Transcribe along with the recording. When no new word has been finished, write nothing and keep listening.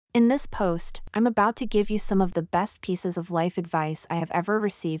In this post, I'm about to give you some of the best pieces of life advice I have ever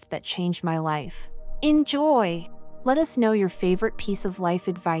received that changed my life. Enjoy! Let us know your favorite piece of life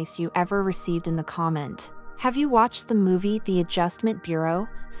advice you ever received in the comment. Have you watched the movie The Adjustment Bureau,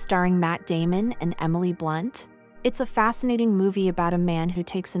 starring Matt Damon and Emily Blunt? It's a fascinating movie about a man who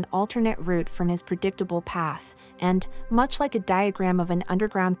takes an alternate route from his predictable path, and, much like a diagram of an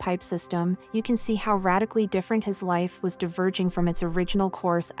underground pipe system, you can see how radically different his life was diverging from its original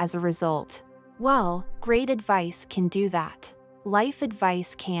course as a result. Well, great advice can do that. Life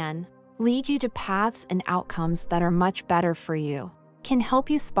advice can lead you to paths and outcomes that are much better for you, can help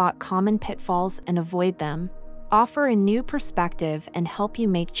you spot common pitfalls and avoid them, offer a new perspective and help you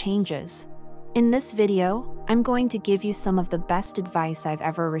make changes. In this video, I'm going to give you some of the best advice I've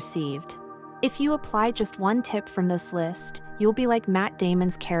ever received. If you apply just one tip from this list, you'll be like Matt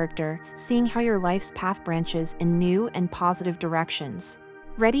Damon's character, seeing how your life's path branches in new and positive directions.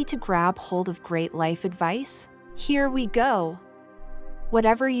 Ready to grab hold of great life advice? Here we go!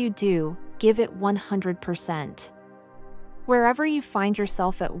 Whatever you do, give it 100%. Wherever you find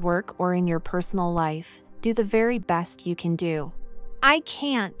yourself at work or in your personal life, do the very best you can do. I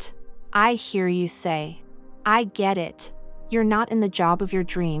can't. I hear you say. I get it. You're not in the job of your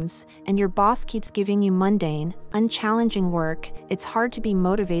dreams, and your boss keeps giving you mundane, unchallenging work. It's hard to be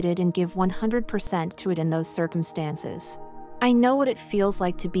motivated and give 100% to it in those circumstances. I know what it feels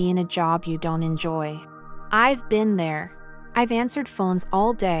like to be in a job you don't enjoy. I've been there. I've answered phones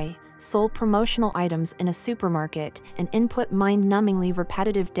all day, sold promotional items in a supermarket, and input mind-numbingly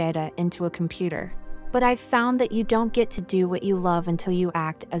repetitive data into a computer. But I've found that you don't get to do what you love until you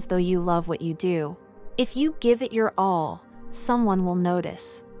act as though you love what you do. If you give it your all, someone will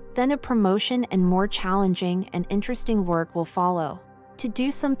notice. Then a promotion and more challenging and interesting work will follow. To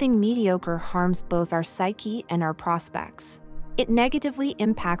do something mediocre harms both our psyche and our prospects. It negatively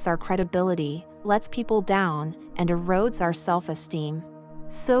impacts our credibility, lets people down, and erodes our self-esteem.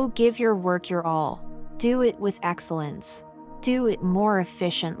 So give your work your all. Do it with excellence. Do it more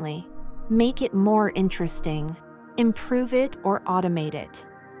efficiently. Make it more interesting. Improve it or automate it.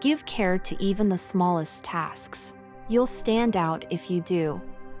 Give care to even the smallest tasks. You'll stand out if you do.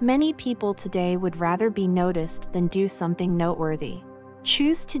 Many people today would rather be noticed than do something noteworthy.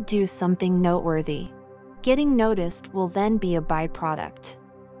 Choose to do something noteworthy. Getting noticed will then be a byproduct.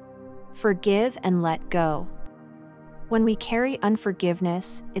 Forgive and let go. When we carry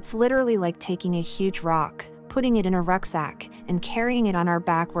unforgiveness, it's literally like taking a huge rock, putting it in a rucksack, and carrying it on our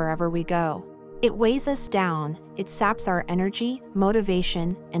back wherever we go. It weighs us down, it saps our energy,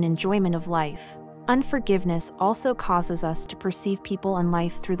 motivation, and enjoyment of life. Unforgiveness also causes us to perceive people and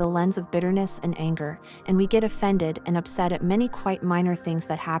life through the lens of bitterness and anger, and we get offended and upset at many quite minor things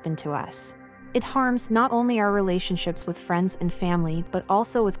that happen to us. It harms not only our relationships with friends and family, but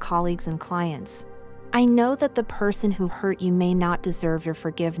also with colleagues and clients. I know that the person who hurt you may not deserve your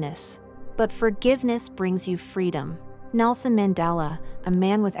forgiveness, but forgiveness brings you freedom. Nelson Mandela, a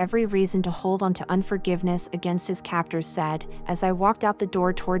man with every reason to hold on to unforgiveness against his captors, said, "As I walked out the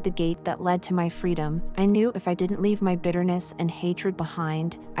door toward the gate that led to my freedom, I knew if I didn't leave my bitterness and hatred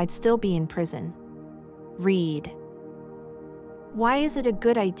behind, I'd still be in prison." Read. Why is it a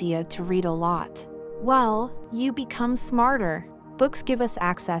good idea to read a lot? Well, you become smarter. Books give us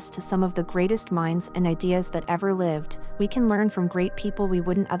access to some of the greatest minds and ideas that ever lived. We can learn from great people we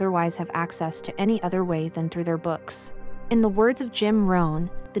wouldn't otherwise have access to any other way than through their books. In the words of Jim Rohn,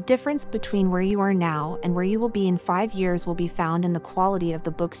 the difference between where you are now and where you will be in 5 years will be found in the quality of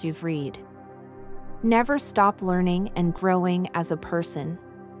the books you've read. Never stop learning and growing as a person.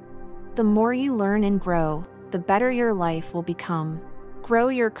 The more you learn and grow, the better your life will become. Grow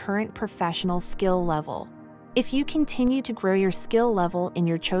your current professional skill level. If you continue to grow your skill level in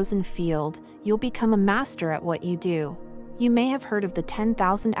your chosen field, you'll become a master at what you do. You may have heard of the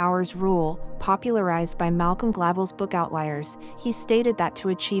 10,000 hours rule, popularized by Malcolm Gladwell's book Outliers. He stated that to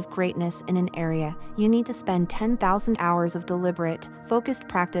achieve greatness in an area, you need to spend 10,000 hours of deliberate, focused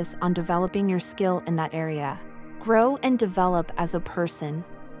practice on developing your skill in that area. Grow and develop as a person.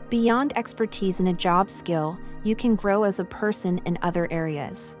 Beyond expertise in a job skill, you can grow as a person in other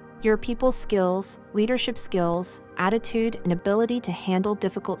areas. Your people skills, leadership skills, attitude and ability to handle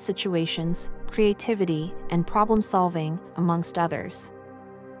difficult situations, creativity, and problem solving, amongst others.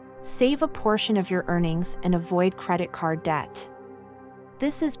 Save a portion of your earnings and avoid credit card debt.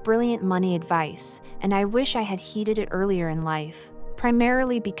 This is brilliant money advice, and I wish I had heeded it earlier in life,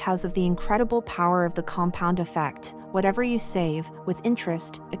 primarily because of the incredible power of the compound effect. Whatever you save, with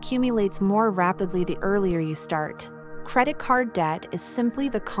interest, accumulates more rapidly the earlier you start. Credit card debt is simply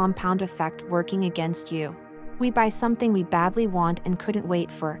the compound effect working against you. We buy something we badly want and couldn't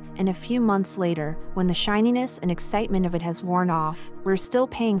wait for, and a few months later, when the shininess and excitement of it has worn off, we're still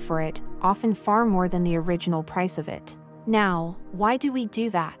paying for it, often far more than the original price of it. Now, why do we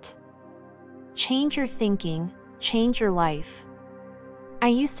do that? Change your thinking, change your life. I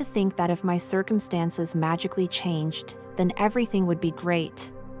used to think that if my circumstances magically changed, then everything would be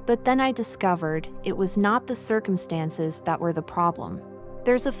great. But then I discovered it was not the circumstances that were the problem.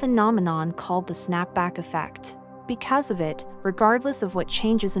 There's a phenomenon called the snapback effect. Because of it, regardless of what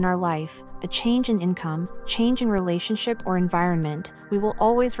changes in our life, a change in income, change in relationship or environment, we will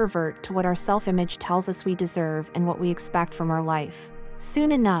always revert to what our self-image tells us we deserve and what we expect from our life.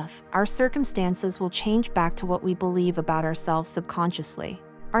 Soon enough, our circumstances will change back to what we believe about ourselves subconsciously.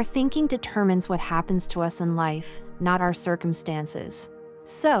 Our thinking determines what happens to us in life, not our circumstances.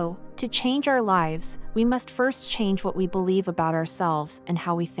 So, to change our lives, we must first change what we believe about ourselves and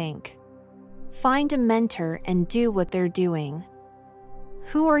how we think. Find a mentor and do what they're doing.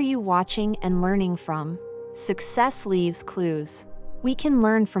 Who are you watching and learning from? Success leaves clues. We can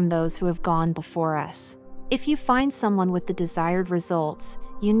learn from those who have gone before us. If you find someone with the desired results,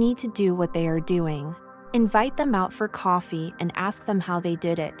 you need to do what they are doing. Invite them out for coffee and ask them how they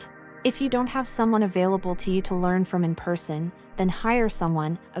did it. If you don't have someone available to you to learn from in person, then hire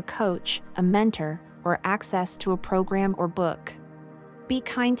someone, a coach, a mentor, or access to a program or book. Be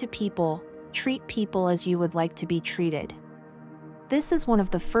kind to people, treat people as you would like to be treated. This is one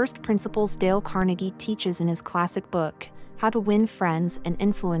of the first principles Dale Carnegie teaches in his classic book, How to Win Friends and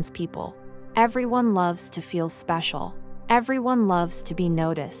Influence People. Everyone loves to feel special. Everyone loves to be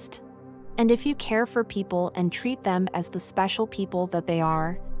noticed. And if you care for people and treat them as the special people that they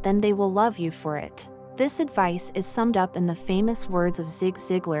are, then they will love you for it. This advice is summed up in the famous words of Zig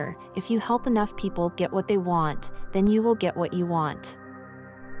Ziglar: if you help enough people get what they want, then you will get what you want.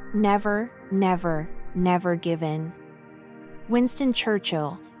 Never, never, never give in. Winston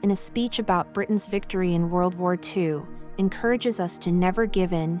Churchill, in a speech about Britain's victory in World War II, encourages us to never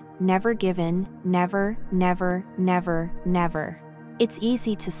give in, never give in, never, never, never, never. It's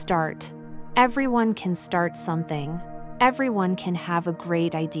easy to start. Everyone can start something. Everyone can have a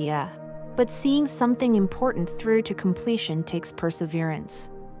great idea. But seeing something important through to completion takes perseverance.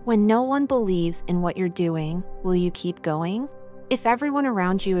 When no one believes in what you're doing, will you keep going? If everyone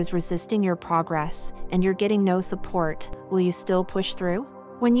around you is resisting your progress and you're getting no support, will you still push through?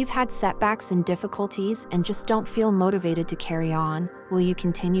 When you've had setbacks and difficulties and just don't feel motivated to carry on, will you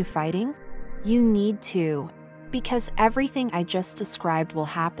continue fighting? You need to. Because everything I just described will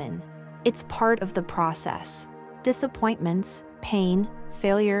happen. It's part of the process. Disappointments, pain,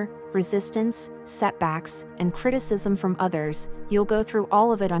 failure, resistance, setbacks, and criticism from others, you'll go through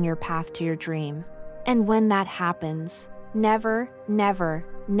all of it on your path to your dream. And when that happens, never, never,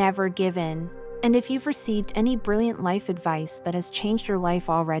 never give in. And if you've received any brilliant life advice that has changed your life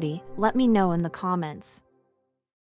already, let me know in the comments.